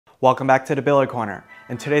Welcome back to the Billiard Corner.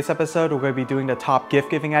 In today's episode, we're going to be doing the top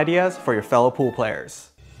gift giving ideas for your fellow pool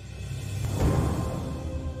players.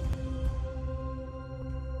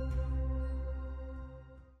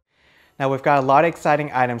 Now we've got a lot of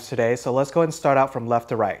exciting items today, so let's go ahead and start out from left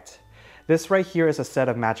to right. This right here is a set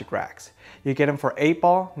of magic racks. You get them for 8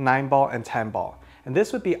 ball, 9 ball, and 10 ball. And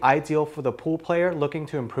this would be ideal for the pool player looking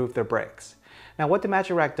to improve their breaks. Now what the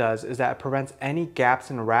magic rack does is that it prevents any gaps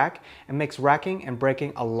in the rack and makes racking and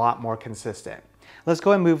breaking a lot more consistent. Let's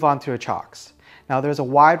go and move on to the chalks. Now there's a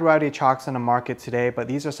wide variety of chalks in the market today, but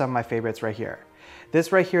these are some of my favorites right here.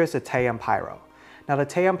 This right here is the Taiyan Pyro. Now the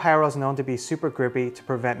Taiyan Pyro is known to be super grippy, to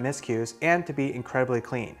prevent miscues, and to be incredibly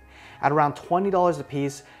clean. At around $20 a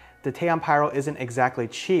piece, the Taiyan Pyro isn't exactly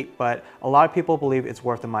cheap, but a lot of people believe it's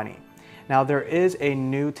worth the money. Now there is a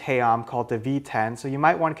new Taiyan called the V10, so you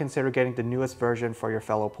might want to consider getting the newest version for your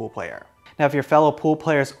fellow pool player. Now if your fellow pool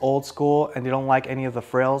player is old school and they don't like any of the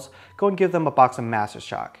frills, go and give them a box of Masters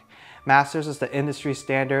chalk. Masters is the industry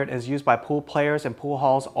standard and is used by pool players and pool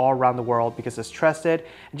halls all around the world because it's trusted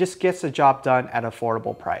and just gets the job done at an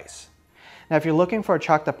affordable price. Now if you're looking for a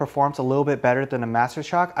chalk that performs a little bit better than a Masters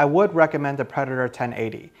chalk, I would recommend the Predator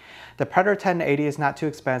 1080. The Predator 1080 is not too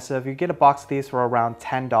expensive. You get a box of these for around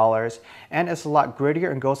 $10 and it's a lot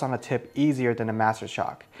grittier and goes on a tip easier than a Masters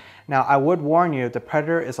chalk. Now I would warn you, the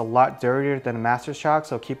Predator is a lot dirtier than a Masters chalk,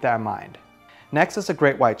 so keep that in mind. Next is the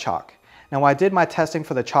Great White chalk. Now when I did my testing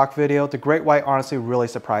for the chalk video, the Great White honestly really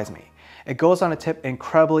surprised me. It goes on a tip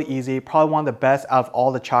incredibly easy, probably one of the best out of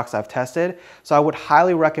all the chalks I've tested. So I would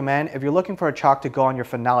highly recommend if you're looking for a chalk to go on your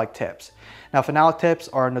phenolic tips. Now phenolic tips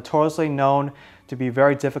are notoriously known to be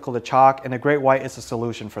very difficult to chalk, and the Great White is a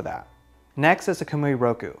solution for that. Next is the Kamui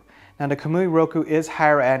Roku. Now the Kamui Roku is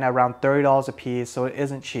higher end at around $30 a piece, so it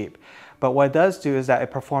isn't cheap. But what it does do is that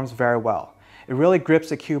it performs very well. It really grips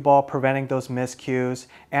the cue ball, preventing those miscues,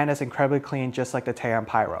 and it's incredibly clean just like the Taiyan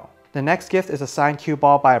Pyro. The next gift is a signed cue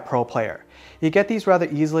ball by a pro player. You get these rather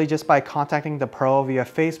easily just by contacting the pro via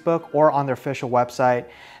Facebook or on their official website.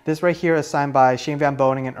 This right here is signed by Shane Van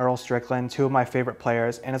Boening and Earl Strickland, two of my favorite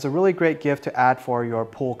players, and it's a really great gift to add for your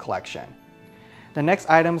pool collection. The next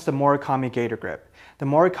item is the Morikami Gator Grip. The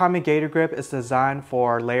Morikami Gator Grip is designed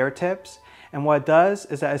for layer tips, and what it does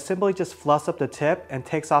is that it simply just fluffs up the tip and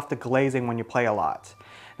takes off the glazing when you play a lot.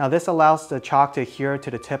 Now this allows the chalk to adhere to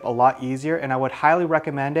the tip a lot easier, and I would highly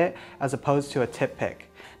recommend it as opposed to a tip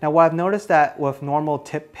pick. Now what I've noticed that with normal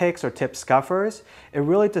tip picks or tip scuffers, it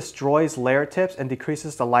really destroys layer tips and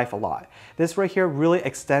decreases the life a lot. This right here really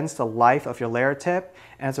extends the life of your layer tip,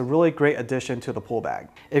 and it's a really great addition to the pool bag.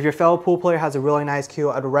 If your fellow pool player has a really nice cue,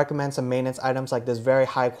 I would recommend some maintenance items like this very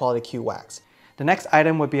high quality cue wax. The next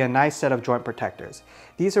item would be a nice set of joint protectors.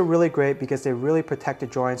 These are really great because they really protect the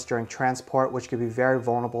joints during transport, which could be very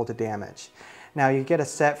vulnerable to damage. Now you get a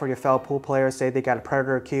set for your fellow pool players, say they got a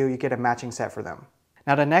Predator cue, you get a matching set for them.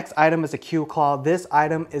 Now the next item is a cue claw. This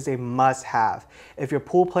item is a must-have. If your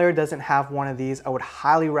pool player doesn't have one of these, I would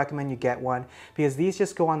highly recommend you get one because these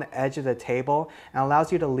just go on the edge of the table and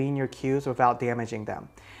allows you to lean your cues without damaging them.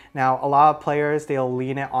 Now a lot of players, they'll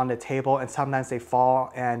lean it on the table and sometimes they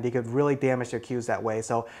fall and they could really damage their cues that way.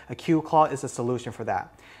 So a cue claw is a solution for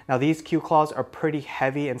that. Now these cue claws are pretty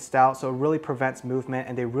heavy and stout, so it really prevents movement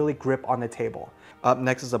and they really grip on the table. Up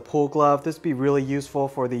next is a pool glove. This would be really useful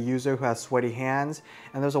for the user who has sweaty hands.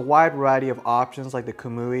 And there's a wide variety of options like the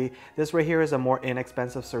Kamui. This right here is a more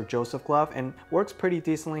inexpensive Sir Joseph glove and works pretty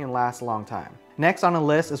decently and lasts a long time. Next on the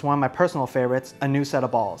list is one of my personal favorites, a new set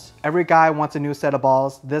of balls. Every guy wants a new set of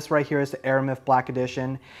balls. This right here is the Aramith Black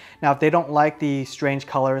Edition. Now if they don't like the strange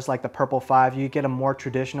colors like the Purple 5, you get a more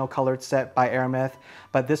traditional colored set by Aramith,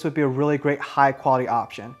 but this would be a really great high quality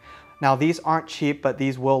option. Now these aren't cheap, but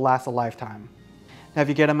these will last a lifetime. Now if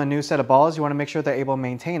you get them a new set of balls, you want to make sure they're able to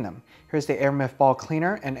maintain them. Here's the Aramith Ball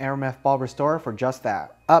Cleaner and Aramith Ball Restorer for just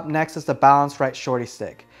that. Up next is the Balance Right Shorty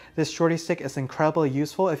Stick. This shorty stick is incredibly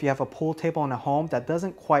useful if you have a pool table in a home that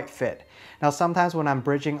doesn't quite fit. Now sometimes when I'm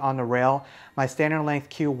bridging on the rail, my standard length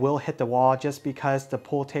cue will hit the wall just because the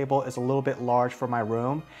pool table is a little bit large for my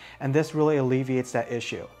room, and this really alleviates that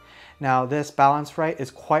issue. Now this Balance Right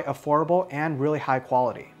is quite affordable and really high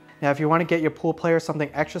quality. Now if you want to get your pool player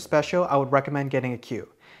something extra special, I would recommend getting a cue.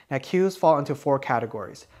 Now cues fall into 4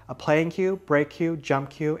 categories: a playing cue, break cue, jump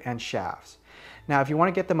cue, and shafts. Now if you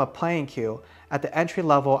want to get them a playing cue, at the entry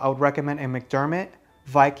level I would recommend a McDermott,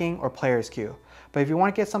 Viking, or Players cue. But if you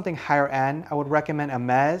want to get something higher end, I would recommend a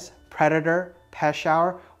Mez, Predator,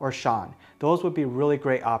 Peshawar, or Sean. Those would be really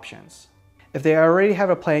great options. If they already have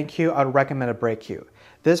a playing cue, I would recommend a break cue.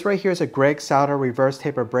 This right here is a Greg Sauter reverse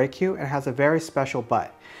taper break cue and has a very special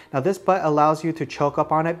butt. Now this butt allows you to choke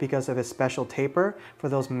up on it because of its special taper for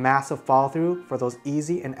those massive follow through, for those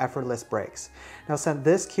easy and effortless brakes. Now since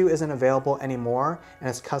this cue isn't available anymore and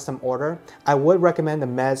it's custom order, I would recommend the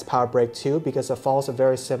Mez Power Brake 2 because it follows a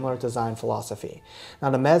very similar design philosophy. Now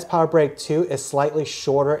the Mez Power Brake 2 is slightly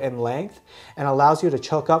shorter in length and allows you to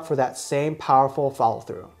choke up for that same powerful follow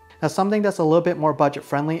through. Now something that's a little bit more budget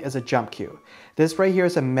friendly is a jump cue. This right here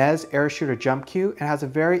is a Mez Air Shooter jump cue and has a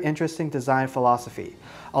very interesting design philosophy.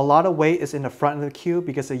 A lot of weight is in the front of the cue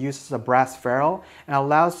because it uses a brass ferrule and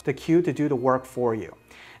allows the cue to do the work for you.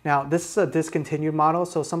 Now this is a discontinued model,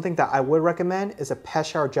 so something that I would recommend is a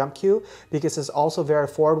Peshawar jump cue because it's also very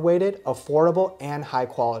forward weighted, affordable, and high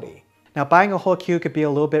quality. Now buying a whole cue could be a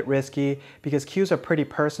little bit risky because cues are pretty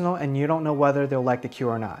personal and you don't know whether they'll like the cue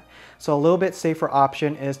or not. So a little bit safer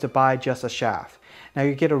option is to buy just a shaft. Now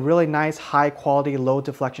you get a really nice high quality low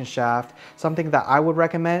deflection shaft. Something that I would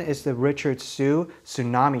recommend is the Richard Su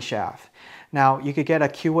Tsunami shaft. Now you could get a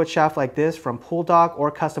cue wood shaft like this from Pool Dog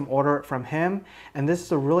or custom order it from him, and this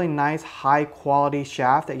is a really nice high quality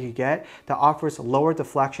shaft that you get that offers lower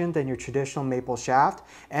deflection than your traditional maple shaft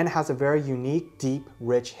and has a very unique, deep,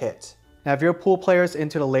 rich hit. Now if your pool player is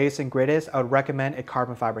into the latest and greatest, I would recommend a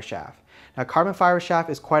carbon fiber shaft. Now carbon fiber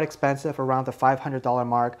shaft is quite expensive, around the $500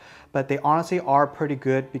 mark, but they honestly are pretty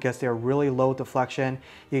good because they're really low deflection,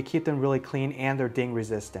 you keep them really clean, and they're ding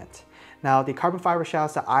resistant. Now the carbon fiber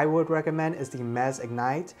shafts that I would recommend is the Mez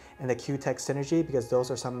Ignite and the Q-Tech Synergy because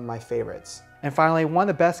those are some of my favorites. And finally, one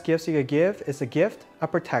of the best gifts you could give is the gift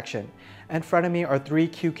of protection. In front of me are 3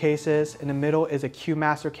 Q cases. In the middle is a Q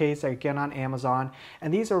Master case that you get on Amazon.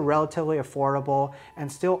 And these are relatively affordable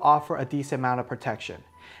and still offer a decent amount of protection.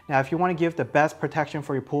 Now, if you want to give the best protection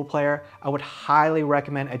for your pool player, I would highly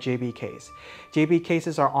recommend a JB case. JB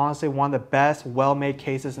cases are honestly one of the best well-made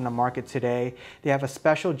cases in the market today. They have a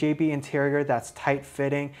special JB interior that's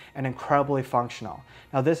tight-fitting and incredibly functional.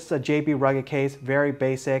 Now, this is a JB rugged case, very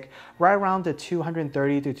basic, right around the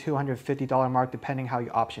 $230 to $250 mark, depending how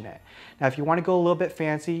you option it. Now, if you want to go a little bit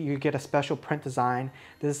fancy, you get a special print design.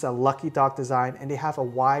 This is a Lucky Dog design, and they have a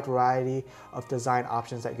wide variety of design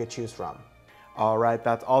options that you could choose from. Alright,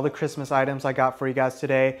 that's all the Christmas items I got for you guys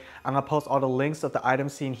today. I'm going to post all the links of the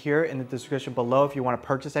items seen here in the description below if you want to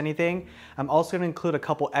purchase anything. I'm also going to include a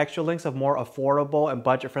couple extra links of more affordable and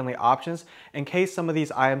budget-friendly options in case some of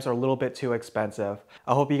these items are a little bit too expensive.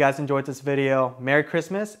 I hope you guys enjoyed this video. Merry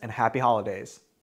Christmas and Happy Holidays!